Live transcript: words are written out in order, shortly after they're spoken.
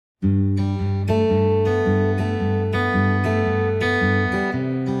Don't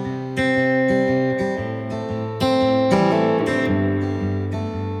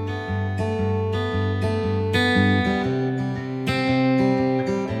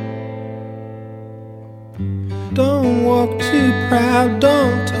walk too proud,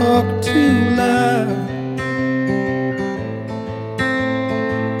 don't talk too loud,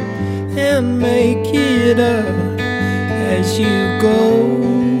 and make it up as you go.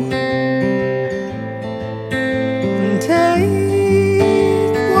 And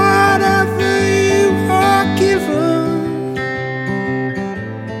take whatever you are given,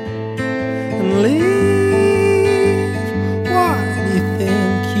 and leave what you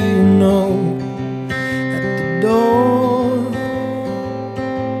think you know at the door.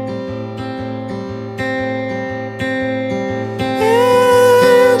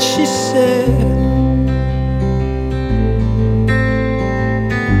 And she said,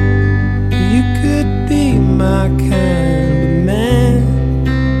 you could be my kind of man,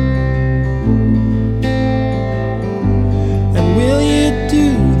 and will you do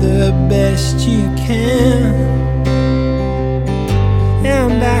the best you can?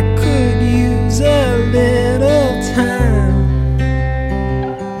 And I could use a little time.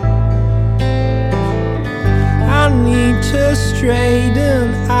 I need to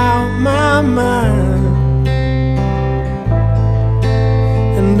straighten out my mind,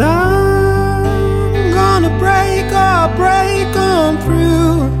 and I'm gonna break on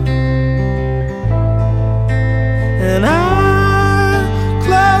through. And I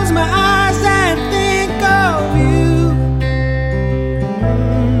close my eyes and think of you.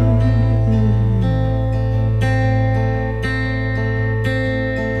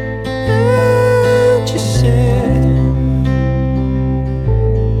 And you said,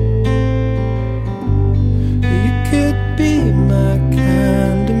 you could be my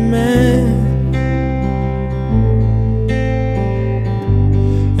kind of man,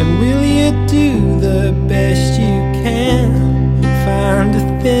 and will you do the best you can? Find a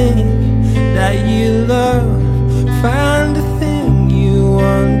thing that you love, find a thing you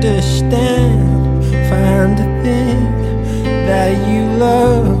understand, find a thing that you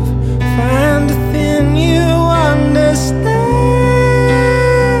love, find a thing you understand.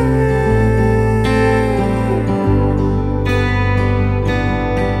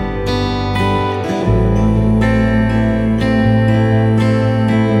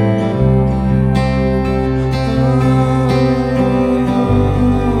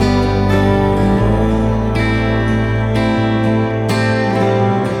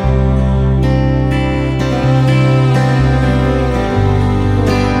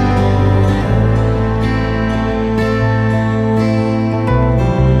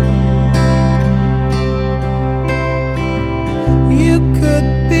 You could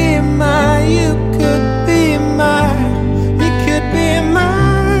be my, you could be my, you could be my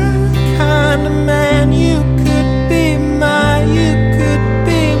kind of man. You could be my, you could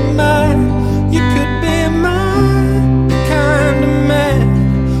be my, you could be my kind of man.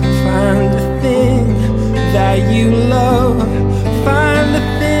 Find the thing that you love, find the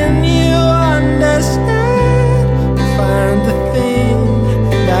thing you understand, find the thing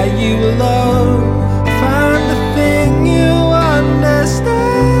that you